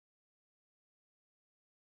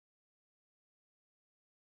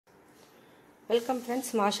Welcome friends,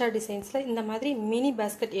 மாஷா டிசைன்ஸில் இந்த மாதிரி மினி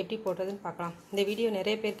பேஸ்கெட் எப்படி போடுறதுன்னு பார்க்கலாம். இந்த வீடியோ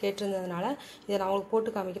நிறைய பேர் கேட்டிருந்ததுனால இதை நான் உங்களுக்கு போட்டு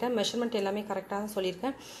காமிக்கிறேன். மெஷர்மெண்ட் எல்லாமே கரெக்டாக தான்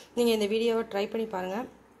சொல்லியிருக்கேன். நீங்கள் இந்த வீடியோவை ட்ரை பண்ணி பாருங்கள்.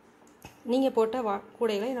 நீங்கள் போட்ட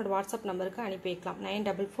கூடைகளை என்னோடய வாட்ஸ்அப் நம்பருக்கு அனுப்பி வைக்கலாம்.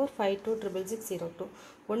 9445266602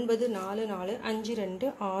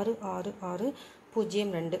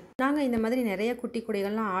 9445266602. நாங்கள் இந்த மாதிரி நிறைய குட்டி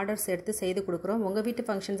கூடைகள்லாம் ஆர்டர்ஸ் எடுத்து செய்து கொடுக்குறோம். உங்கள் வீட்டு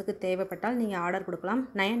ஃபங்க்ஷன்ஸுக்கு தேவைப்பட்டால் நீங்கள் ஆர்டர் கொடுக்கலாம்.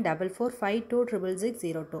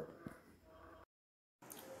 9445266602.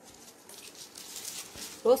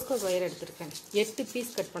 ரோஸ் கோட் ஒயர் எடுத்துருக்கேன். 8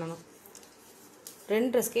 பீஸ் கட் பண்ணணும்.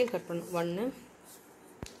 2 ஸ்கேல் கட் பண்ணணும். 1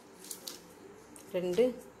 2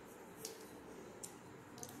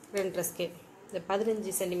 2 ஸ்கேல், இந்த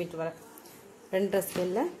 15 சென்டிமீட்டர் வர 2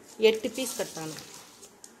 ஸ்கேலில் 8 பீஸ் கட் பண்ணணும்.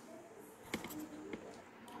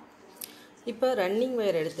 இப்போ ரன்னிங்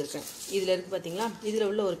ஒயர் எடுத்துருக்கேன். இதில் இருக்குது பார்த்தீங்களா, இதில்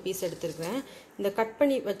உள்ள ஒரு பீஸ் எடுத்துருக்கேன். இந்த கட்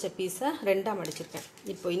பண்ணி வச்ச பீஸை 2ஆக மடிச்சிருக்கேன்.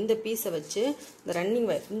 இப்போ இந்த பீஸை வச்சு இந்த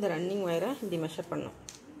ரன்னிங் ஒயரை இப்படி மெஷர் பண்ணணும்.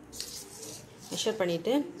 மெஷர்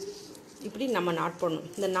பண்ணிவிட்டு இப்படி நம்ம நாட் போடணும்.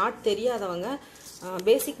 இந்த நாட் தெரியாதவங்க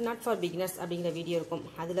பேசிக் நாட் ஃபார் பிகினர்ஸ் அப்படிங்கிற வீடியோ இருக்கும்,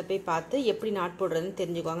 அதில் போய் பார்த்து எப்படி நாட் போடுறதுன்னு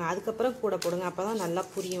தெரிஞ்சுக்குவாங்க. அதுக்கப்புறம் கூட போடுங்க, அப்போ தான் நல்லா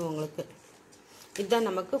புரியும் உங்களுக்கு. இதுதான்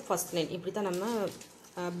நமக்கு ஃபர்ஸ்ட் லைன். இப்படி தான் நம்ம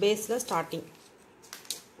பேஸில் ஸ்டார்டிங்.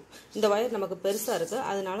 இந்த ஒயர் நமக்கு பெருசாக இருக்குது,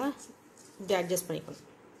 அதனால் இப்படி அட்ஜஸ்ட் பண்ணிக்கணும்.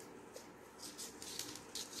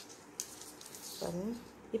 பாருங்கள்,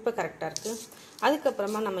 இப்போ கரெக்டாக இருக்குது.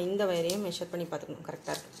 அதுக்கப்புறமா நம்ம இந்த ஒயரையும் மெஷர் பண்ணி பார்த்துக்கணும்,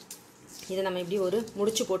 கரெக்டாக இருக்குது. இதை நம்ம இப்படி ஒரு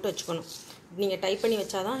முடிச்சு போட்டு வச்சுக்கணும். நீங்கள் டைப் பண்ணி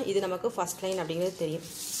வச்சாதான் இது நமக்கு ஃபர்ஸ்ட் லைன் அப்படிங்கிறது தெரியும்.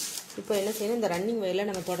 இப்போ என்ன செய்யணும், இந்த ரன்னிங் ஒயரில்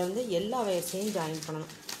நம்ம தொடர்ந்து எல்லா ஒயர்ஸையும் ஜாயின்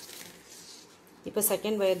பண்ணணும். இப்போ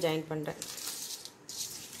செகண்ட் ஒயர் ஜாயின் பண்ணுறேன்.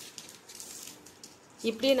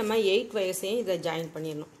 இப்படியே நம்ம 8 ஒயர்ஸையும் இதை ஜாயின்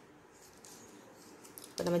பண்ணிடணும்.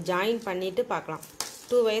 இப்போ நம்ம ஜாயின் பண்ணிவிட்டு பார்க்கலாம்.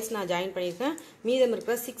 2 ஒயர்ஸ் நான் ஜாயின் பண்ணியிருக்கேன். மீதம்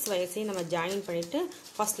இருக்கிற 6 ஒயர்ஸையும் நம்ம ஜாயின் பண்ணிவிட்டு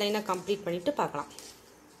ஃபர்ஸ்ட் லைனை கம்ப்ளீட் பண்ணிவிட்டு பார்க்கலாம்.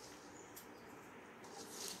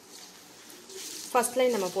 ஃபர்ஸ்ட்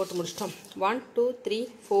லைன் நம்ம போட்டு முடிச்சிட்டோம். 1 2 3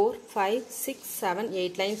 4 5 6 7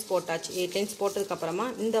 8 லைன்ஸ் போட்டாச்சு. 8 லைன்ஸ் போட்டதுக்கப்புறமா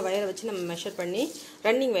இந்த ஒயரை வச்சு நம்ம மெஷர் பண்ணி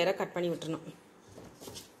ரன்னிங் ஒயரை கட் பண்ணி விட்டுறணும்.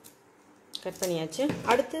 கட் பண்ணியாச்சு.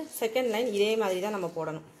 அடுத்து செகண்ட் லைன் இதே மாதிரி தான் நம்ம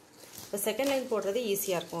போடணும். இப்போ செகண்ட் லைன் போடுறது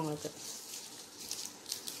ஈஸியாக இருக்கும் உங்களுக்கு.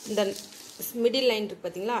 இந்த மிடில் லைன் இருக்குது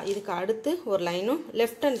பார்த்தீங்களா, இதுக்கு அடுத்து ஒரு லைனும்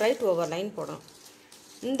left and right over line போடணும்.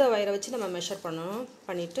 இந்த ஒயரை வச்சு நம்ம மெஷர் பண்ணணும்.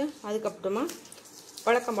 பண்ணிவிட்டு அதுக்கப்புறமா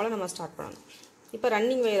வழக்கம் போல் நம்ம ஸ்டார்ட் பண்ணணும். இப்போ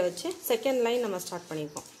ரன்னிங் ஒயரை வச்சு செகண்ட் லைன் நம்ம ஸ்டார்ட்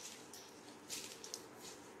பண்ணியிருக்கோம்.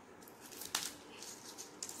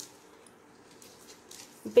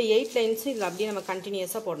 இப்போ 8 லைன்ஸும் இதில் அப்படியே நம்ம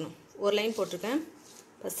கண்டினியூஸாக போடணும். ஒரு லைன் போட்டிருக்கேன்.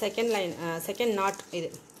 இப்போ செகண்ட் நாட், இது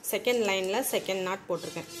செகண்ட் லைனில் செகண்ட் நாட்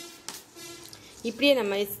போட்டிருக்கேன். இப்படியே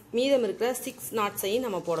நம்ம மீதம் இருக்கிற 6 நாட்ஸையும்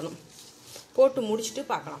நம்ம போடணும். போட்டு முடிச்சுட்டு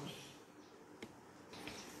பார்க்கலாம்.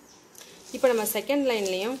 இப்போ நம்ம செகண்ட்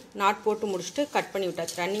லைன்லேயும் நாட் போட்டு முடிச்சுட்டு கட் பண்ணி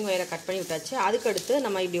விட்டாச்சு. ரன்னிங் ஒயரை கட் பண்ணி விட்டாச்சு. அதுக்கடுத்து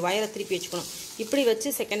நம்ம இப்படி ஒயரை திருப்பி வச்சுக்கணும். இப்படி வச்சு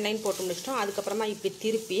செகண்ட் லைன் போட்டு முடிச்சிட்டோம். அதுக்கப்புறமா இப்படி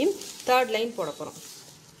திருப்பி தேர்ட் லைன் போட போகிறோம்.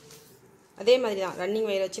 அதே மாதிரி தான் ரன்னிங்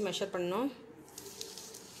ஒயரை வச்சு மெஷர் பண்ணணும்.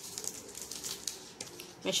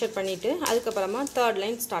 மெஷர் பண்ணிவிட்டு அதுக்கப்புறமா தேர்ட்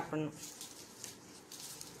லைன் ஸ்டார்ட் பண்ணணும்.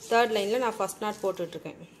 தேர்ட் லைனில் நான் ஃபர்ஸ்ட் நாட்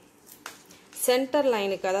போட்டுட்ருக்கேன். சென்டர்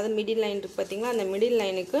லைனுக்கு, அதாவது மிடில் லைன் இருக்குது பார்த்தீங்களா, அந்த மிடில்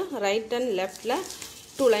லைனுக்கு ரைட் அண்ட் லெஃப்டில்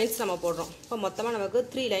 2 லைன்ஸ் நம்ம போடுறோம். இப்போ மொத்தமாக நமக்கு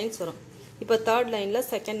 3 லைன்ஸ் வரும். இப்போ தேர்ட் லைனில்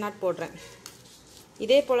செகண்ட் நாட் போடுறேன்.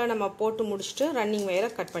 இதே போல் நம்ம போட்டு முடிச்சுட்டு ரன்னிங் ஒயரை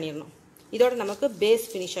கட் பண்ணிடணும். இதோட நமக்கு பேஸ்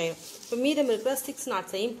ஃபினிஷ் ஆகிடும். இப்போ மீதம் இருக்கிற 6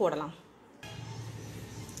 நாட்ஸையும் போடலாம்.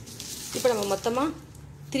 இப்போ நம்ம மொத்தமாக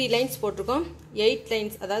 3 லைன்ஸ் போட்டிருக்கோம். 8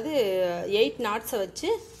 லைன்ஸ், அதாவது 8 நாட்ஸை வச்சு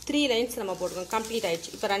 3 லைன்ஸ் நம்ம போட்டிருக்கோம். கம்ப்ளீட்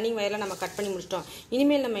ஆயிடுச்சு. இப்போ ரன்னிங் ஒயரில் நம்ம கட் பண்ணி முடிச்சிட்டோம்.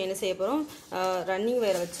 இனிமேல் நம்ம என்ன செய்ய போகிறோம், ரன்னிங்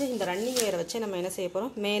ஒயரை வச்சு இந்த ரன்னிங் ஒயரை வச்சு நம்ம என்ன செய்ய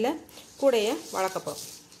போகிறோம், மேலே கூடையை வளர்க்க போகிறோம்.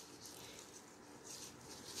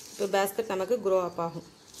 இப்போ பேஸ்கெட் நமக்கு க்ரோ அப் ஆகும்.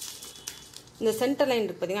 இந்த சென்டர் லைன்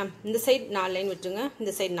இருக்குது பார்த்தீங்கன்னா, இந்த சைட் 4 லைன் விட்டுருங்க,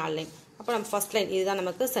 இந்த சைட் 4 லைன். அப்போ நம்ம ஃபர்ஸ்ட் லைன் இதுதான்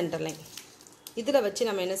நமக்கு சென்டர் லைன். இதில் வச்சு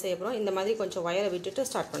நம்ம என்ன செய்ய போகிறோம், இந்த மாதிரி கொஞ்சம் ஒயரை விட்டுட்டு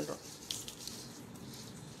ஸ்டார்ட் பண்ணுறோம்.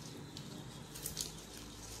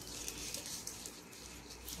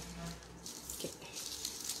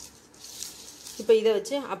 இப்போ இதை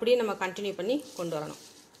வச்சு அப்படியே நம்ம கண்டினியூ பண்ணி கொண்டு வரணும்.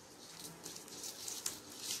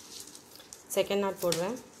 செகண்ட் நாட்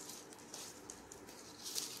போடுறேன்.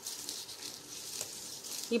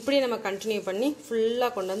 இப்படியே நம்ம கண்டினியூ பண்ணி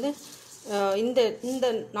ஃபுல்லாக கொண்டு வந்து இந்த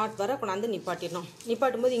நாட் வர கொண்டாந்து நிப்பாட்டிடணும்.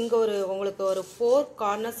 நிப்பாட்டும் போது இங்கே உங்களுக்கு ஒரு 4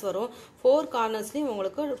 கார்னர்ஸ் வரும். 4 கார்னர்ஸ்லேயும்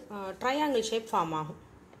உங்களுக்கு ட்ரையாங்கிள் ஷேப் ஃபார்ம் ஆகும்.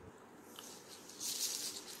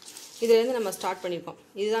 இதுலேருந்து நம்ம ஸ்டார்ட் பண்ணியிருக்கோம்.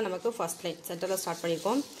 இதுதான் நமக்கு ஃபர்ஸ்ட் லைன். சென்டரில் ஸ்டார்ட்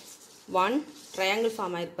பண்ணியிருக்கோம். 1 ட்ரையாங்கிள்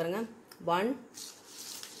ஃபார்ம் ஆகிருக்கு பாருங்க. 1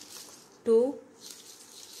 2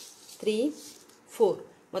 3 4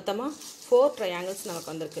 மொத்தமாக 4 ட்ரையாங்கிள்ஸ்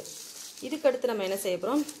நமக்கு வந்திருக்கு. இதுக்கு அடுத்து நம்ம என்ன செய்ய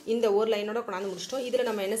போகிறோம், இந்த ஒரு லைனோட கொண்டாந்து முடிச்சிட்டோம். இதில்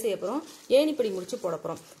நம்ம என்ன செய்ய போகிறோம், ஏணிப்படி முடிச்சு போட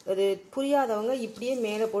போகிறோம். அது புரியாதவங்க இப்படியே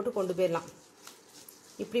மேலே போட்டு கொண்டு போயிடலாம்,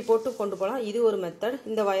 இப்படி போட்டு கொண்டு போகலாம். இது ஒரு மெத்தட்.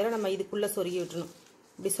 இந்த வயரை நம்ம இதுக்குள்ளே சொருகி விட்டுணும்,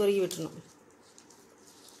 இப்படி சொருகி விட்டுணும்.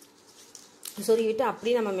 சொருகிவிட்டு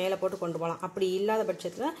அப்படியே நம்ம மேலே போட்டு கொண்டு போகலாம். அப்படி இல்லாத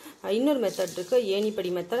பட்சத்தில் இன்னொரு மெத்தட் இருக்குது, ஏணிப்படி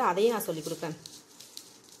மெத்தட். அதையும் நான் சொல்லிக் கொடுப்பேன்.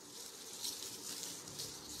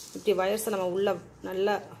 இப்படி வயர்ஸை நம்ம உள்ளே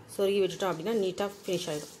நல்லா சொருகி விட்டுட்டோம் அப்படின்னா நீட்டாக ஃபினிஷ்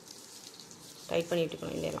ஆகிடும். டைட் பண்ணி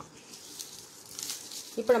விட்டுக்கணும் இல்லையெல்லாம்.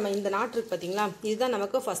 இப்போ நம்ம இந்த நாட் இருக்குது பார்த்தீங்களா, இதுதான்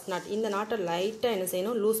நமக்கு ஃபர்ஸ்ட் நாட். இந்த நாட்டை லைட்டாக என்ன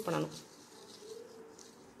செய்யணும், லூஸ் பண்ணணும்.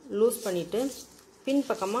 லூஸ் பண்ணிவிட்டு பின்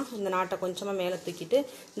பக்கமாக இந்த நாட்டை கொஞ்சமாக மேலே தூக்கிட்டு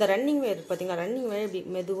இந்த ரன்னிங் வயர் பார்த்தீங்களா, ரன்னிங் வயர் இப்படி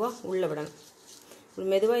மெதுவாக உள்ளே விடணும். இப்படி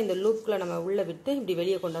மெதுவாக இந்த லூப்புக்குள்ளே நம்ம உள்ளே விட்டு இப்படி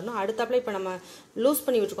வெளியே கொண்டு வரணும். அடுத்தாப்பில் இப்போ நம்ம லூஸ்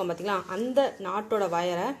பண்ணி விட்டுருக்கோம் பார்த்தீங்களா, அந்த நாட்டோட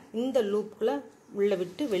வயரை இந்த லூப்புக்குள்ளே உள்ளே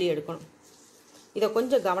விட்டு வெளியே எடுக்கணும். இதை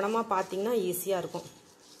கொஞ்சம் கவனமாக பார்த்தீங்கன்னா ஈஸியாக இருக்கும்.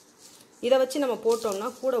 இதை வச்சு நம்ம போட்டோம்னா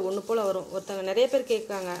கூட ஒன்று போல் வரும். ஒருத்தங்க நிறைய பேர்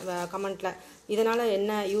கேட்குறாங்க கமெண்ட்டில், இதனால்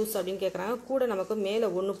என்ன யூஸ் அப்படின்னு கேட்குறாங்க. கூட நமக்கு மேலே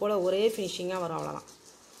ஒன்று போல் ஒரே ஃபினிஷிங்காக வரும், அவ்வளோதான்.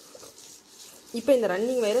 இப்போ இந்த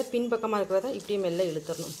ரன்னிங் வயரை பின்பக்கமாக இருக்கிறத இப்படியே மெல்ல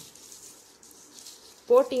இழுத்துடணும்.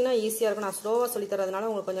 போட்டிங்கன்னா ஈஸியாக இருக்கும். நான் ஸ்லோவாக சொல்லித்தரதுனால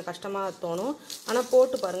உங்களுக்கு கொஞ்சம் கஷ்டமாக தோணும், ஆனால்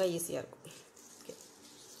போட்டு பாருங்கள் ஈஸியாக இருக்கும். ஓகே,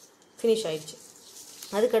 ஃபினிஷ் ஆயிடுச்சு.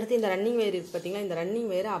 அதுக்கடுத்து இந்த ரன்னிங் வயர் இருக்குது பார்த்தீங்களா, இந்த ரன்னிங்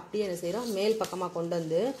வயரை அப்படியே என்ன செய்கிறோம், மேல் பக்கமாக கொண்டு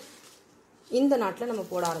வந்து இந்த நாட்டில் நம்ம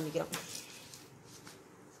போட ஆரம்பிக்கிறோம்.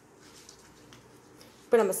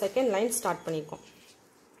 இப்போ நம்ம செகண்ட் லைன் ஸ்டார்ட் பண்ணியிருக்கோம்.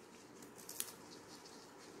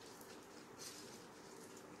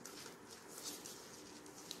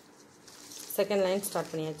 செகண்ட் லைன்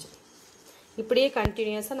ஸ்டார்ட் பண்ணியாச்சு. இப்படியே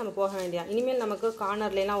கண்டினியூஸாக நம்ம போக வேண்டியா. இனிமேல் நமக்கு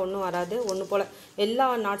கார்னர்லாம் ஒன்றும் வராது. ஒன்று போல் எல்லா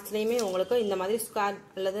நாட்ஸ்லேயுமே உங்களுக்கு இந்த மாதிரி ஸ்கொயர்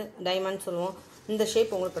அல்லது டைமண்ட் சொல்லுவோம், இந்த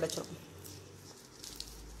ஷேப் உங்களுக்கு கிடச்சிரும்.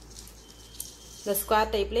 இந்த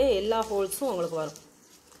ஸ்கொயர் டைப்லேயே எல்லா ஹோல்ஸும் உங்களுக்கு வரும்.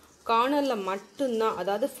 கார்னரில் மட்டும்தான்,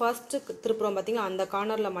 அதாவது ஃபர்ஸ்ட்டு திருப்புறோம் பார்த்தீங்கன்னா, அந்த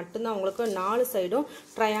கார்னரில் மட்டும்தான் உங்களுக்கு 4 சைடும்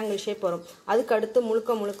ட்ரையாங்கிள் ஷேப் வரும். அதுக்கு அடுத்து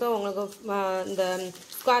முழுக்க முழுக்க உங்களுக்கு இந்த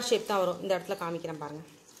ஸ்கொயர் ஷேப் தான் வரும். இந்த இடத்துல காமிக்கிறேன் பாருங்கள்.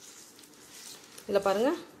 இதில்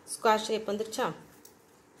பாருங்கள், ஸ்கொயர் ஷேப் வந்துருச்சா.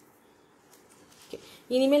 ஓகே,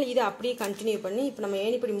 இனிமேல் இதை அப்படியே கண்டினியூ பண்ணி இப்போ நம்ம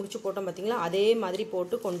ஏணிப்படி முடிச்சு போட்டோம் பார்த்தீங்களா, அதே மாதிரி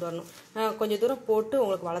போட்டு கொண்டு வரணும். கொஞ்சம் தூரம் போட்டு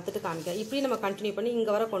உங்களுக்கு வளர்த்துட்டு காமிக்கிறேன். இப்படி நம்ம கண்டினியூ பண்ணி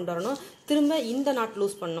இங்கே வர கொண்டு வரணும். திரும்ப இந்த நாட்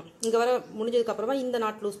லூஸ் பண்ணணும். இங்கே வர முடிஞ்சதுக்கப்புறமா இந்த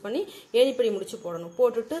நாட் லூஸ் பண்ணி ஏணிப்படி முடிச்சு போடணும்.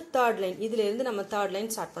 போட்டுட்டு தேர்ட் லைன், இதிலேருந்து நம்ம தேர்ட்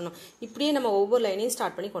லைன் ஸ்டார்ட் பண்ணணும். இப்படியே நம்ம ஒவ்வொரு லைனையும்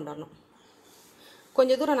ஸ்டார்ட் பண்ணி கொண்டு வரணும்.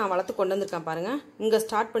 கொஞ்சம் தூரம் நான் வளர்த்து கொண்டு வந்திருக்கேன் பாருங்கள். இங்கே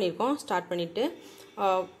ஸ்டார்ட் பண்ணியிருக்கோம். ஸ்டார்ட் பண்ணிவிட்டு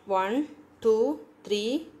 1 2 3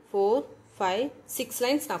 4 5 6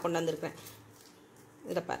 லைன்ஸ் நான் கொண்டு வந்திருக்கிறேன்.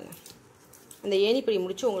 இதை பாருங்கள், அந்த ஏணிப்படி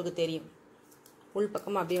முடிச்சு உங்களுக்கு தெரியும். உள்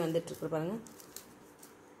பக்கமாக அப்படியே வந்துட்டுருக்கு பாருங்கள்.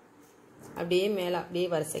 அப்படியே மேலே அப்படியே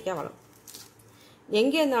வரிசைக்காக வரும்.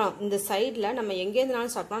 எங்கே இருந்தாலும் இந்த சைடில் நம்ம எங்கே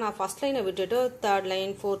இருந்தாலும் ஸ்டார்ட் பண்ணலாம். நான் ஃபஸ்ட் லைனை விட்டுட்டு தேர்ட்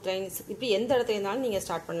லைன், ஃபோர்த் லைன், இப்படி எந்த இடத்துல இருந்தாலும் நீங்கள்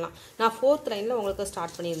ஸ்டார்ட் பண்ணலாம். நான் ஃபோர்த் லைனில் உங்களுக்கு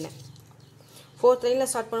ஸ்டார்ட் பண்ணியிருந்தேன். ஃபோர்த் லைனில்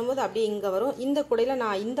ஸ்டார்ட் பண்ணும்போது அப்படியே இங்கே வரும். இந்த கூடையில்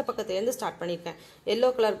நான் இந்த பக்கத்துலேருந்து ஸ்டார்ட் பண்ணியிருக்கேன். எல்லோ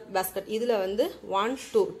கலர் பேஸ்கெட் இதில் வந்து 1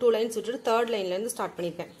 2 லைன்ஸ் விட்டுட்டு தேர்ட் லைன்லேருந்து ஸ்டார்ட்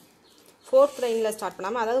பண்ணியிருக்கேன். ஃபோர்த் லைனில் ஸ்டார்ட்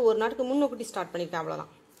பண்ணாமல், அதாவது ஒரு நாட்டுக்கு முன்னோக்கிட்டி ஸ்டார்ட் பண்ணியிருக்கேன்,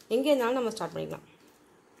 அவ்வளோதான். எங்கே இருந்தாலும் நம்ம ஸ்டார்ட் பண்ணிக்கலாம்.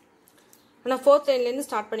 ஆனால் ஃபோர்த் லைன்லேருந்து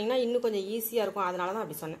ஸ்டார்ட் பண்ணிங்கன்னா இன்னும் கொஞ்சம் ஈஸியாக இருக்கும், அதனால தான்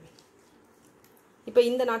அப்படி சொன்னேன். இப்போ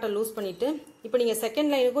இந்த நாட்டை லூஸ் பண்ணிவிட்டு இப்போ நீங்கள்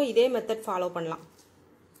செகண்ட் லைனுக்கும் இதே மெத்தட் ஃபாலோ பண்ணலாம்.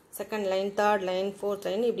 Second line, third line, fourth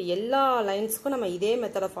line, இப்படி எல்லா லைன்ஸுக்கும் நம்ம இதே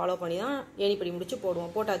மெத்தடை ஃபாலோ பண்ணி தான் ஏணிப்படி முடிச்சு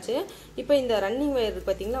போடுவோம். போட்டாச்சு. இப்போ இந்த ரன்னிங் வயர் இருக்குது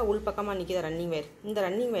பார்த்தீங்களா, உள் பக்கமாக நிற்கிற ரன்னிங் வயர். இந்த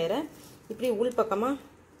ரன்னிங் வயரை இப்படி உள் பக்கமாக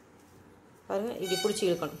பாருங்கள், இப்படி பிடிச்சி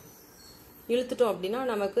இழுக்கணும். இழுத்துட்டோம் அப்படின்னா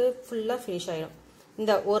நமக்கு ஃபுல்லாக ஃபினிஷ் ஆகிடும்.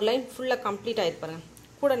 இந்த ஒரு லைன் ஃபுல்லாக கம்ப்ளீட் ஆகிருப்பாருங்க.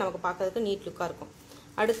 கூட நமக்கு பார்க்கறதுக்கு நீட் லுக்காக இருக்கும்.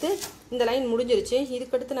 அடுத்து இந்த லைன் முடிஞ்சிருச்சு.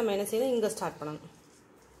 இதுக்கடுத்து நம்ம என்ன செய்யணும், இங்கே ஸ்டார்ட் பண்ணணும்.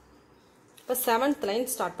 இப்போ 7th லைன்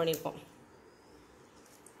ஸ்டார்ட் பண்ணியிருக்கோம்.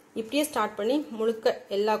 இப்படியே ஸ்டார்ட் பண்ணி முழுக்க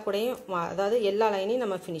எல்லா கூடையும், அதாவது எல்லா லைனையும்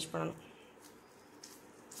நம்ம ஃபினிஷ் பண்ணணும்.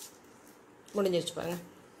 முடிஞ்சிருச்சு பாருங்கள்.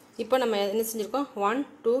 இப்போ நம்ம என்ன செஞ்சுருக்கோம், 1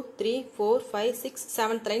 2 3 4 5 6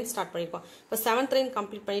 7th லைன் ஸ்டார்ட் பண்ணியிருக்கோம். இப்போ 7th லைன்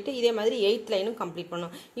கம்ப்ளீட் பண்ணிவிட்டு இதே மாதிரி 8th லைனும் கம்ப்ளீட்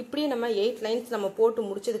பண்ணணும். இப்படியே நம்ம 8 லைன்ஸ் நம்ம போட்டு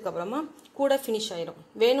முடிச்சதுக்கப்புறமா கூட ஃபினிஷ் ஆயிடும்.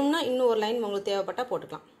 வேணும்னா இன்னும் ஒரு லைன் உங்களுக்கு தேவைப்பட்டால்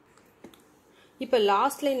போட்டுக்கலாம். இப்போ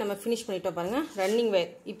லாஸ்ட் லைன் நம்ம ஃபினிஷ் பண்ணிட்டோம் பாருங்கள். ரன்னிங் வேர்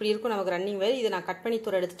இப்படி இருக்கும் நமக்கு ரன்னிங் வேர். இதை நான் கட் பண்ணி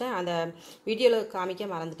தூர எடுத்துட்டேன், அந்த வீடியோவில் காமிக்க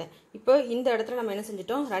மறந்துட்டேன். இப்போ இந்த இடத்துல நம்ம என்ன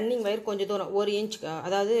செஞ்சிட்டோம், ரன்னிங் வேர் கொஞ்சம் தூரம் 1 இன்ச்,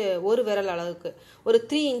 அதாவது ஒரு விரல் அளவுக்கு ஒரு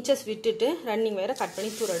 3 இன்ச்சஸ் விட்டுட்டு ரன்னிங் வேரை கட் பண்ணி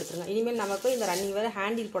தூர எடுத்துருங்க. இனிமேல் நமக்கு இந்த ரன்னிங் வேரை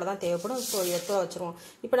ஹேண்டில் போட தான் தேவைப்படும். ஸோ இதை தூர வச்சுருவோம்.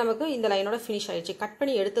 இப்போ நமக்கு இந்த லைனோட ஃபினிஷ் ஆயிடுச்சு. கட்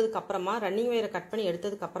பண்ணி எடுத்ததுக்கப்புறமா, ரன்னிங் வேரை கட் பண்ணி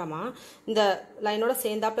எடுத்ததுக்கப்புறமா இந்த லைனோட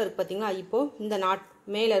சேர்ந்தாப்பில் இருக்குது பார்த்தீங்களா. இப்போது இந்த நாட்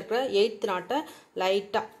மேலே இருக்கிற 8th நாட்டை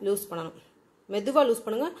லைட்டாக லூஸ் பண்ணணும். மெதுவாக லூஸ்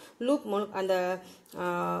பண்ணுங்கள். லூப் அந்த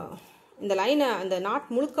இந்த லைனை அந்த நாட்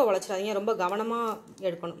முழுக்க உழைச்சிடாதீங்க, ரொம்ப கவனமாக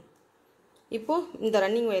எடுக்கணும். இப்போது இந்த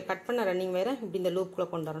ரன்னிங் ஒயர் கட் பண்ண ரன்னிங் ஒயரை இப்படி இந்த லூப்புக்குள்ளே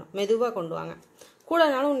கொண்டு வரணும். மெதுவாக கொண்டு வாங்க.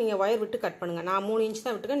 கூடனாலும் நீங்கள் ஒயர் விட்டு கட் பண்ணுங்கள். நான் 3 இன்ச்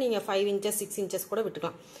தான் விட்டுருக்கேன், நீங்கள் 5 இன்ச்சஸ் 6 இன்ச்சஸ் கூட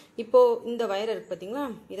விட்டுக்கலாம். இப்போது இந்த ஒயர் இருக்குது பார்த்தீங்களா,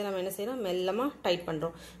 இதை நம்ம என்ன செய்யணும், மெல்லமாக டைட்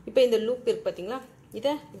பண்ணுறோம். இப்போ இந்த லூப் இருக்குது பார்த்தீங்களா,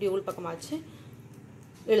 இதை இப்படி உள் பக்கமாக வச்சு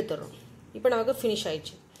இழுத்துடுறோம். இப்போ நமக்கு ஃபினிஷ்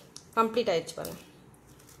ஆயிடுச்சு, கம்ப்ளீட் ஆயிடுச்சு பாருங்கள்.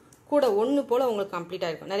 கூட ஒன்று போல் உங்களுக்கு கம்ப்ளீட்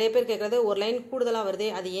ஆகிருக்கும். நிறைய பேர் கேட்குறது ஒரு லைன் கூடுதலாக வருதே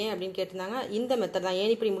அது ஏன் அப்படின்னு கேட்டிருந்தாங்க. இந்த மெத்தட் தான்.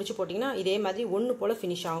 ஏன் இப்படி முடிச்சு போட்டிங்கன்னா இதே மாதிரி ஒன்று போல்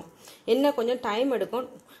ஃபினிஷ் ஆகும். என்ன கொஞ்சம் டைம் எடுக்கும்,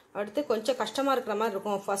 அடுத்து கொஞ்சம் கஷ்டமாக இருக்கிற மாதிரி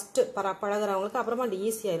இருக்கும் ஃபஸ்ட்டு பழகிறவங்களுக்கு, அப்புறமா அது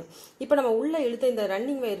ஈஸியாகிடும். இப்போ நம்ம உள்ளே இழுத்த இந்த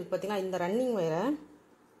ரன்னிங் ஒயர் இருக்குது பார்த்தீங்களா, இந்த ரன்னிங் ஒயரை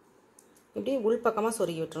இப்படி உள் பக்கமாக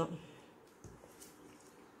சொருகி விட்டுரும்.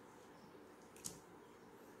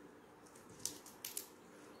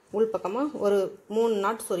 உள் பக்கமாக ஒரு 3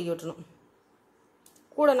 நாட் சொருகி விட்டுணும்.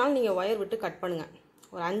 கூடனாலும் நீங்கள் ஒயர் விட்டு கட் பண்ணுங்கள்.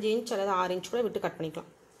 ஒரு 5 இன்ச் அல்லது 6 இன்ச் கூட விட்டு கட் பண்ணிக்கலாம்.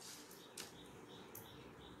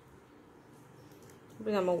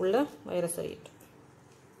 இப்படி நம்ம உள்ள ஒயரை சொருகிட்டு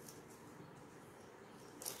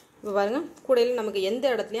இப்போ பாருங்கள், கூடையில் நமக்கு எந்த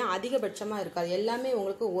இடத்துலையும் அதிகபட்சமாக இருக்காது, எல்லாமே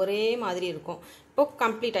உங்களுக்கு ஒரே மாதிரி இருக்கும். இப்போ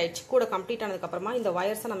கம்ப்ளீட் ஆயிடுச்சு. கூட கம்ப்ளீட் ஆனதுக்கப்புறமா இந்த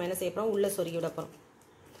ஒயர்ஸை நம்ம என்ன செய்ய போகிறோம், உள்ளே சொருகி விட போகிறோம்.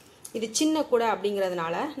 இது சின்ன கூடை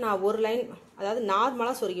அப்படிங்கிறதுனால நான் ஒரு லைன், அதாவது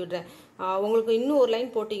நார்மலாக சொருகி விடுறேன். உங்களுக்கு இன்னும் ஒரு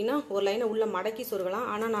லைன் போட்டிங்கன்னா ஒரு லைனை உள்ளே மடக்கி சொருகலாம்,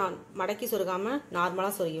 ஆனால் நான் மடக்கி சொருகாமல்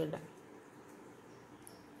நார்மலாக சொருகி விடுறேன்.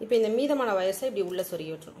 இப்போ இந்த மீதமான வயசை இப்படி உள்ளே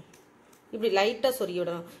சொருகி விட்டுரும். இப்படி லைட்டாக சொருகி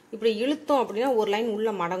விடணும். இப்படி இழுத்தோம் அப்படின்னா ஒரு லைன்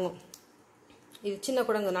உள்ளே மடங்கும். இது சின்ன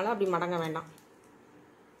கூடங்கிறதுனால அப்படி மடங்க வேண்டாம்.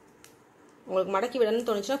 உங்களுக்கு மடக்கி விடணும்னு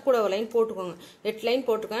தோணுச்சுன்னா கூட ஒரு லைன் போட்டுக்கோங்க. 8 லைன்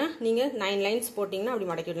போட்டுக்கேன், நீங்கள் 9 லைன்ஸ் போட்டிங்கன்னா அப்படி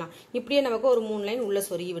மடக்கி விடலாம். இப்படியே நமக்கு ஒரு 3 லைன் உள்ளே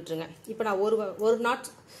சொருகி விட்டுருங்க. இப்போ நான்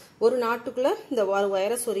ஒரு நாட்டுக்குள்ளே இந்த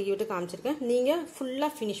ஒயரை சொருகி விட்டு காமிச்சிருக்கேன். நீங்கள்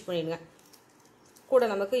ஃபுல்லாக ஃபினிஷ் பண்ணிவிடுங்க. கூட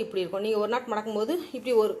நமக்கு இப்படி இருக்கும். நீங்கள் ஒரு நாட் மடக்கும் போது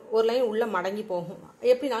இப்படி ஒரு லைன் உள்ளே மடங்கி போகும்.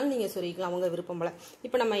 எப்படினாலும் நீங்கள் சொருகிக்கலாம் உங்கள் விருப்பம் போல்.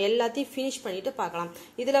 இப்போ நம்ம எல்லாத்தையும் ஃபினிஷ் பண்ணிவிட்டு பார்க்கலாம்.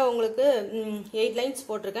 இதில் உங்களுக்கு 8 லைன்ஸ்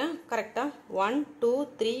போட்டிருக்கேன் கரெக்டாக. 1 2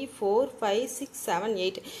 3 4 5 6 7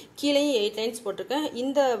 8 கீழேயும் 8 லைன்ஸ் போட்டிருக்கேன்.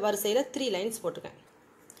 இந்த வரிசையில் 3 லைன்ஸ் போட்டிருக்கேன்.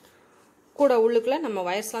 கூட உள்ளுக்குள்ளே நம்ம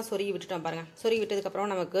வயர்ஸ்லாம் சொருகி விட்டுட்டோம் பாருங்கள். சொருகி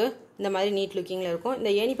விட்டதுக்கப்புறம் நமக்கு இந்த மாதிரி நீட் லுக்கிங்கில் இருக்கும்.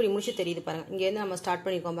 இந்த ஏணிப்படி முடிச்சு தெரியுது பாருங்கள். இங்கேருந்து நம்ம ஸ்டார்ட்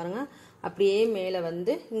பண்ணியிருக்கோம் பாருங்கள். அப்படியே மேலே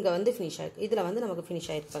வந்து இங்கே வந்து ஃபினிஷ் ஆகிருக்கு. இதில் வந்து நமக்கு ஃபினிஷ்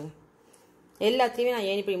ஆகிருக்கு பாருங்கள். எல்லாத்தையுமே நான்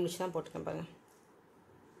ஏணிப்படி முடிச்சு தான் போட்டிருக்கேன் பாருங்கள்.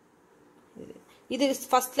 இது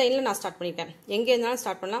ஃபஸ்ட் லைனில் நான் ஸ்டார்ட் பண்ணியிருக்கேன். எங்கே இருந்தாலும்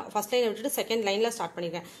ஸ்டார்ட் பண்ணலாம். ஃபஸ்ட் லைனை விட்டுட்டு செகண்ட் லைனில் ஸ்டார்ட்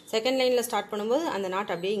பண்ணியிருக்கேன். செகண்ட் லைனில் ஸ்டார்ட் பண்ணும்போது அந்த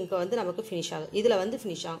நாட் அப்படியே இங்கே வந்து நமக்கு ஃபினிஷ் ஆகும். இதில் வந்து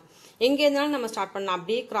ஃபினிஷ் ஆகும். எங்கே இருந்தாலும் நம்ம ஸ்டார்ட் பண்ணலாம்.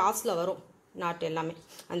 அப்படியே கிராஸில் வரும் நாட் எல்லாமே.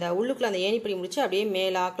 அந்த உள்ளுக்குள்ளே அந்த ஏணிப்படி முடிச்சு அப்படியே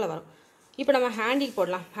மேலாக்கில் வரும். இப்போ நம்ம ஹேண்டில்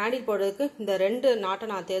போடலாம். ஹேண்டில் போடுறதுக்கு இந்த 2 நாட்டை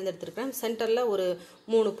நான் தேர்ந்தெடுத்துருக்கேன். சென்டரில் ஒரு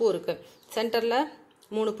 3 பூ இருக்குது. சென்டரில்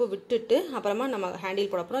 3 பூ விட்டுட்டு அப்புறமா நம்ம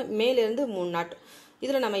ஹேண்டில் போட போகிறோம். மேலேருந்து 3 நாட்.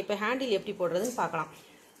 இதில் நம்ம இப்போ ஹேண்டில் எப்படி போடுறதுன்னு பார்க்கலாம்.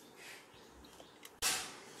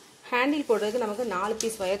 ஹேண்டில் போடுறதுக்கு நமக்கு 4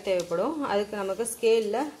 பீஸ் ஒயர் தேவைப்படும். அதுக்கு நமக்கு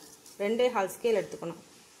ஸ்கேலில் 2.5 ஸ்கேல் எடுத்துக்கணும்.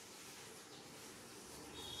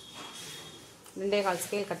 2.5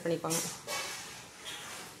 ஸ்கேல் கட் பண்ணிப்பாங்க.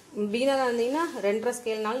 பிகினராக இருந்தீங்கன்னா 2.5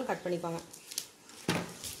 ஸ்கேல்னாலும் கட் பண்ணிப்பாங்க.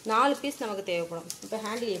 4 பீஸ் நமக்கு தேவைப்படும். இப்போ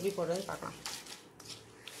ஹேண்டில் எப்படி போடுறதுன்னு பார்க்கலாம்.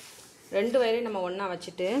 2 வயரையும் நம்ம ஒன்றா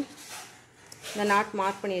வச்சுட்டு இந்த நாட்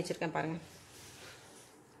மார்க் பண்ணி வச்சுருக்கேன் பாருங்கள்.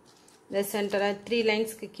 இந்த சென்டரை 3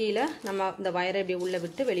 லைன்ஸ்க்கு கீழே நம்ம இந்த வயரை இப்படி உள்ளே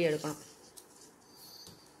விட்டு வெளியே எடுக்கணும்.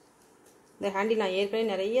 இந்த ஹேண்டில் நான் ஏற்கனவே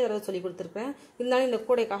நிறைய தடவை சொல்லி கொடுத்துருக்கேன். இருந்தாலும் இந்த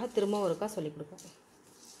கூடைக்காக திரும்பவும் ஒருக்கா சொல்லி கொடுப்பேன்.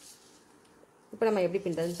 இப்போ நம்ம எப்படி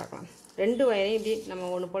பின்னுறதுன்னு பார்க்கலாம். 2 வயரையும் இப்படி நம்ம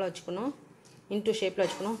ஒன்று போல் வச்சுக்கணும். இன்டூ ஷேப்பில்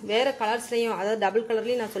வச்சுக்கணும். வேறு கலர்ஸ்லையும், அதாவது டபுள்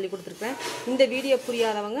கலர்லேயும் நான் சொல்லி கொடுத்துருக்கேன். இந்த வீடியோ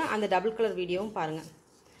புரியாதவங்க அந்த டபுள் கலர் வீடியோவும் பாருங்கள்.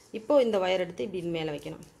 இப்போது இந்த வயர் எடுத்து இப்படி மேலே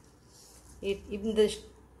வைக்கணும்.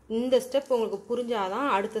 இந்த ஸ்டெப் உங்களுக்கு புரிஞ்சாதான்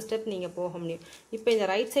அடுத்த ஸ்டெப் நீங்கள் போக முடியும். இப்போ இந்த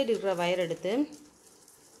ரைட் சைடு இருக்கிற வயர் எடுத்து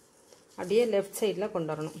அப்படியே லெஃப்ட் சைடில்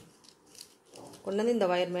கொண்டு வரணும். கொண்டு வந்து இந்த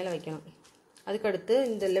வயர் மேலே வைக்கணும். அதுக்கடுத்து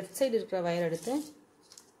இந்த லெஃப்ட் சைடு இருக்கிற வயர் எடுத்து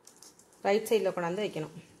ரைட் சைடில் கொண்டாந்து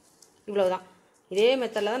வைக்கணும். இவ்வளவுதான். இதே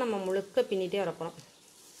மெத்தடில் தான் நம்ம முழுக்க பின்னிட்டே வரப்போகிறோம்.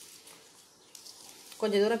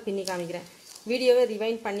 கொஞ்சம் தூரம் பின்னி காமிக்கிறேன். வீடியோவை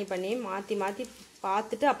ரிவைண்ட் பண்ணி மாற்றி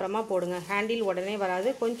பார்த்துட்டு அப்புறமா போடுங்க. ஹேண்டில் உடனே வராது,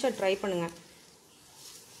 கொஞ்சம் ட்ரை பண்ணுங்கள்.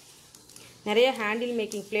 நிறைய ஹேண்டில்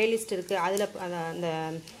மேக்கிங் பிளேலிஸ்ட் இருக்குது. அதில் அந்த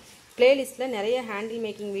பிளேலிஸ்ட்டில் நிறைய ஹேண்டில்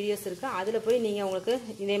மேக்கிங் வீடியோஸ் இருக்குது. அதில் போய் நீங்கள் உங்களுக்கு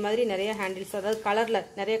இதே மாதிரி நிறைய ஹேண்டில்ஸ், அதாவது கலரில்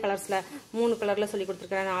நிறைய கலர்ஸில் 3 கலரில் சொல்லி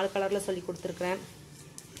கொடுத்துருக்குறேன், 4 கலரில் சொல்லி கொடுத்துருக்குறேன்,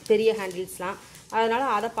 பெரிய ஹேண்டில்ஸ்லாம்.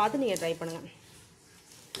 அதனால் அதை பார்த்து நீங்கள் ட்ரை பண்ணுங்கள்.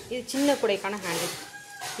 இது சின்ன குடைக்கான ஹேண்டில்.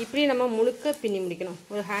 இப்படி நம்ம முழுக்க பின்னி முடிக்கணும்.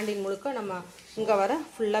 ஒரு ஹேண்டில் முழுக்க நம்ம இங்கே வர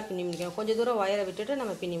ஃபுல்லாக பின்னி முடிக்கணும். கொஞ்சம் தூரம் வயரை விட்டுட்டு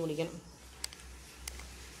நம்ம பின்னி முடிக்கணும்.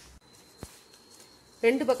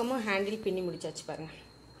 ரெண்டு பக்கமும் ஹேண்டில் பின்னி முடிச்சாச்சு பாருங்கள்.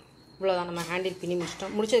 இவ்வளோதான், நம்ம ஹேண்டில் பின்னி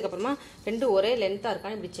முடிச்சிட்டோம். முடிச்சதுக்கப்புறமா ரெண்டும் ஒரே லென்த்தாக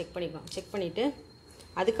இருக்கான்னு இப்படி செக் பண்ணிக்கலாம். செக் பண்ணிவிட்டு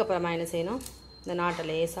அதுக்கப்புறமா என்ன செய்யணும், இந்த நாட்டை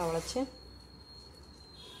லேசாக வளைச்சி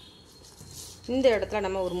இந்த இடத்துல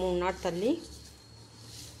நம்ம ஒரு 3 நாட் தள்ளி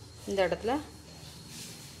இந்த இடத்துல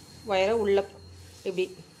வயரை உள்ளே இப்படி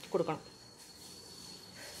கொடுக்கணும்.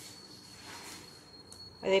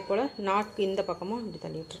 அதே போல் நாட்க்கு இந்த பக்கமும் இப்படி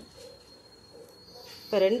தள்ளி விட்டுரும்.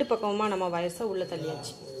 இப்போ ரெண்டு பக்கமுமா நம்ம வயர்ஸை உள்ளே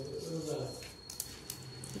தள்ளியாச்சு.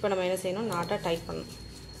 இப்போ நம்ம என்ன செய்யணும், நாட்டை டைட் பண்ணணும்.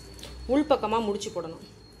 உள் பக்கமாக முடிச்சு போடணும்.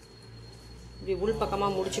 இப்படி உள்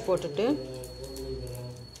பக்கமாக முடிச்சு போட்டுட்டு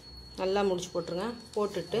நல்லா முடிச்சு போட்டுருங்க.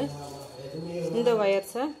 போட்டுட்டு இந்த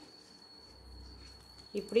வயர்ஸை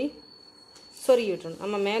இப்படி சொருகி விட்டுறணும்.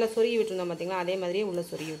 நம்ம மேலே சொருகி விட்டுருந்தோம் பார்த்திங்களா, அதே மாதிரியே உள்ளே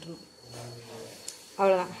சொருகி விட்டுறணும்.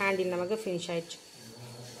 அவ்வளோதான், ஹேண்டில் நமக்கு ஃபினிஷ் ஆயிடுச்சு.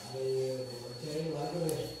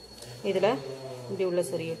 இதில் இப்படி உள்ளே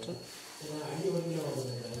சொருகி விட்டுறணும்.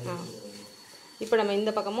 இப்போ நம்ம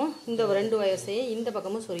இந்த பக்கமும் இந்த 2 வயர்ஸையும் இந்த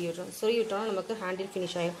பக்கமும் சொருகி விட்டுறோம். சொருகி விட்டோம்னா நமக்கு ஹேண்டில்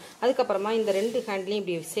ஃபினிஷ் ஆகிடும். அதுக்கப்புறமா இந்த 2 ஹேண்ட்லையும்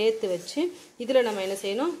இப்படி சேர்த்து வச்சு இதில் நம்ம என்ன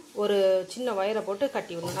செய்யணும், ஒரு சின்ன வயரை போட்டு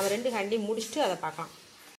கட்டி விடணும். நம்ம 2 ஹேண்ட்லையும் முடிச்சுட்டு அதை பார்க்கலாம்.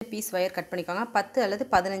 பீஸ் வயர் கட் பண்ணிக்கோங்க. 10 அல்லது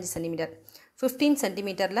 15 சென்டிமீட்டர். 15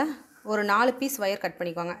 சென்டிமீட்டரில் ஒரு 4 பீஸ் வயர் கட்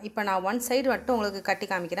பண்ணிக்கோங்க. இப்போ நான் 1 சைடு மட்டும் உங்களுக்கு கட்டி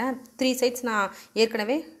காமிக்கிறேன். 3 சைட்ஸ் நான்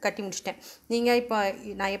ஏற்கனவே கட்டி முடிச்சிட்டேன். நீங்கள் இப்போ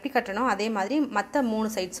நான் எப்படி கட்டணும் அதே மாதிரி மற்ற 3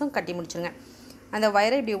 சைட்ஸும் கட்டி முடிச்சுருங்க. அந்த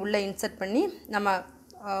வயரை இப்படி உள்ளே இன்சர்ட் பண்ணி நம்ம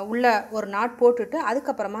உள்ளே ஒரு நாட் போட்டுட்டு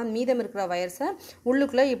அதுக்கப்புறமா மீதம் இருக்கிற வயர்ஸை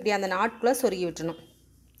உள்ளுக்குள்ளே இப்படி அந்த நாட்குள்ளே சொருகி விட்டுணும்.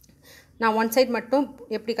 நான் 1 சைட் மட்டும்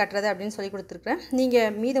எப்படி கட்டுறது அப்படின்னு சொல்லி கொடுத்துருக்குறேன்.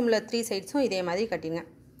 நீங்கள் மீதமுள்ள 3 சைட்ஸும் இதே மாதிரி கட்டிடுங்க.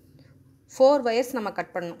 4 வயர்ஸ் நம்ம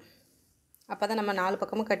கட் பண்ணணும். அப்போ தான் நம்ம 4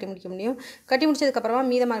 பக்கமும் கட்டி முடிக்க முடியும். கட்டி முடிச்சதுக்கப்புறமா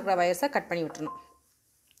மீதமாக இருக்கிற வயர்ஸை கட் பண்ணி விட்டுணும்.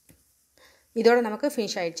 இதோட நமக்கு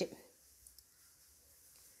ஃபினிஷ் ஆகிடுச்சு.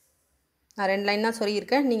 நான் 2 லைன் தான்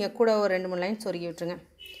சொருகியிருக்கேன். நீங்கள் கூட ஒரு 2-3 லைன் சொருகி விட்டுருங்க.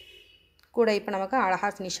 கூட இப்போ நமக்கு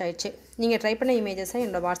அழகாக ஃபினிஷ் ஆகிடுச்சு. நீங்கள் ட்ரை பண்ண இமேஜஸை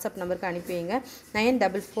என்னோடய வாட்ஸ்அப் நம்பருக்கு அனுப்பி வைங்க.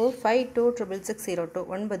 9445266602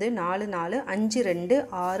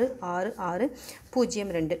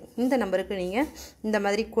 9445266602 இந்த நம்பருக்கு நீங்கள் இந்த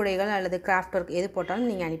மாதிரி கூடைகள் அல்லது கிராஃப்ட் ஒர்க் எது போட்டாலும்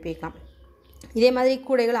நீங்கள் அனுப்பி வைக்கலாம். இதே மாதிரி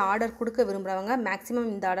கூடைகள் ஆர்டர் கொடுக்க விரும்புகிறவங்க மேக்ஸிமம்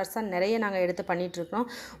இந்த ஆர்டர்ஸ் தான் நிறைய நாங்கள் எடுத்து பண்ணிகிட்ருக்கோம்.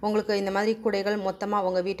 உங்களுக்கு இந்த மாதிரி கூடைகள் மொத்தமாக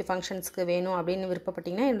உங்கள் வீட்டு ஃபங்க்ஷன்ஸ்க்கு வேணும் அப்படின்னு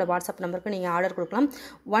விருப்பப்பட்டிங்கன்னா என்னோடய வாட்ஸ்அப் நம்பருக்கு நீங்கள் ஆர்டர் கொடுக்கலாம்.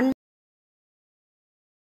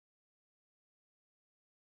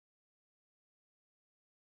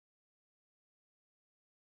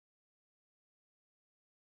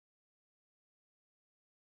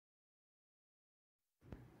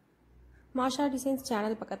 மாஷா டிசைன்ஸ்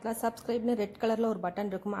சேனல் பக்கத்தில் சப்ஸ்கிரைப்னு ரெட் கலரில் ஒரு பட்டன்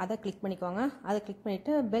இருக்கும். அதை கிளிக் பண்ணிக்கோங்க. அதை கிளிக்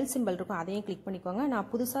பண்ணிவிட்டு பெல் சிம்பிள் இருக்கும், அதையும் கிளிக் பண்ணிக்கோங்க. நான்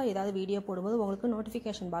புதுசாக ஏதாவது வீடியோ போடும்போது உங்களுக்கு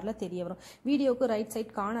நோட்டிஃபிகேஷன் பாரில் தெரிய வரும். வீடியோக்கு ரைட்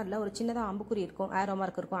சைட் கார்னரில் ஒரு சின்னதாக அம்புக்குறி இருக்கும், ஏரோ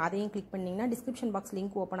மார்க் இருக்கும். அதையும் கிளிக் பண்ணிங்கன்னா டிஸ்கிரிப்ஷன் பாக்ஸ்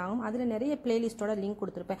லிங்க் ஓப்பன் ஆகும். அதில் நிறைய பிளேலிஸ்ட்டோட லிங்க்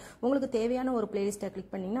கொடுத்துருப்பேன். உங்களுக்கு தேவையான ஒரு பிளேலிஸ்ட்டை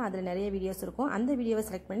கிளிக் பண்ணிங்கன்னா அதில் நிறைய வீடியோஸ் இருக்கும். அந்த வீடியோவை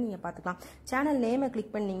செலக்ட் பண்ணி நீங்கள் பார்த்துக்கலாம். சேனல் நேமை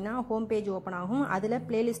கிளிக் பண்ணிங்கன்னா ஹோம் பேஜ் ஓப்பன் ஆகும். அதில்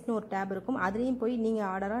பிளேலிஸ்ட்னு ஒரு டேப் இருக்கும். அதுலேயும் போய் நீங்கள்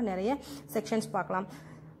ஆர்டராக நிறைய செக்ஷன்ஸ் பார்க்கலாம்.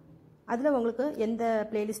 அதில் உங்களுக்கு எந்த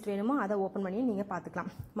பிளேலிஸ்ட் வேணுமோ அதை ஓப்பன் பண்ணி நீங்கள் பார்த்துக்கலாம்.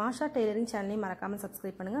 மாஷா டெய்லரிங் சேனலையும் மறக்காமல்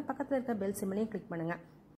சப்ஸ்கிரைப் பண்ணுங்கள். பக்கத்தில் இருக்க பெல் சிம்பிளையும் கிளிக் பண்ணுங்கள்.